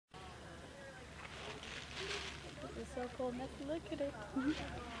so cool. Look at it.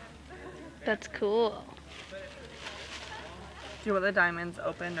 That's cool. Do you want the diamonds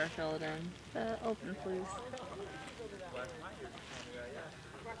opened or filled in? Open, please.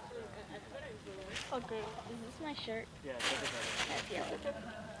 Oh, great. Is this my shirt? Yeah, That's yellow.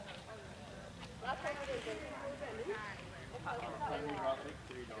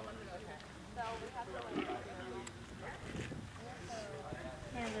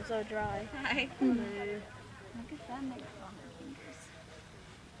 Hands are so dry. Hi. Look at that makes on my fingers.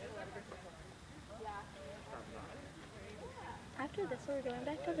 After this, we're going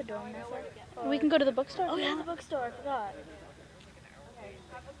back to the dorm. We can go to the bookstore. Oh yeah, the bookstore. I forgot.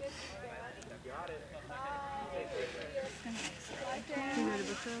 Can you go to the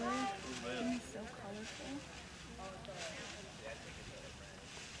bookstore later? It's so colorful.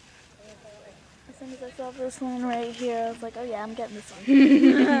 As soon as I saw this one right here, I was like, oh yeah, I'm getting this one.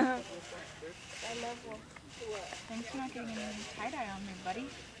 I love one. Thanks for not getting any tie-dye on me, buddy.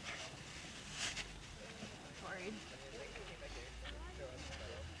 Worried.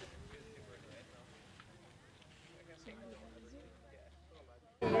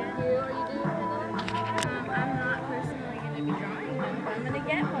 I'm not personally going to be drawing one, but I'm going to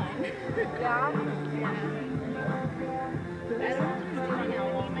get one. Yeah? I don't know if I'm drawing out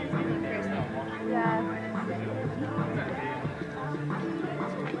one. Mine's going to be personal. Yeah.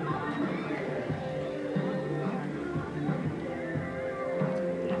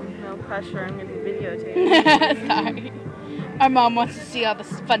 No pressure, I'm getting videotaped. Sorry. Our mom wants to see all the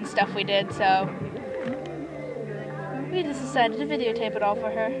fun stuff we did, so we just decided to videotape it all for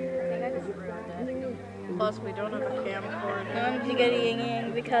her. Plus, we don't have a camcorder. I'm going to get a yin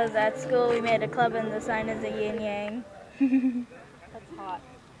yang because at school we made a club and the sign is a yin yang. That's hot.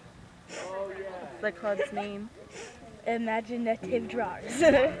 What's the club's name? Imaginative drawers.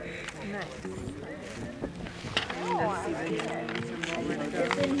 Nice. I need to see videos from over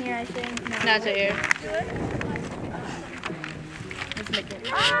It's in here, I think. No. Not here. Let's make it.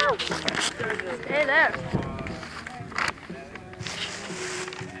 Oh! Stay there.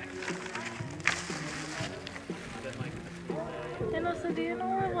 And also, do you know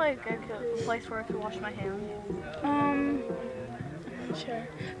where, like, a place where I can wash my hands? Sure.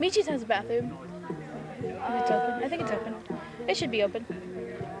 Michi's has a bathroom. If it's open. I think it's open. It should be open.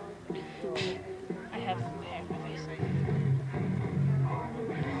 I have hair in my face.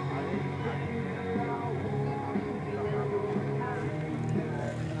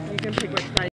 You can pick which side.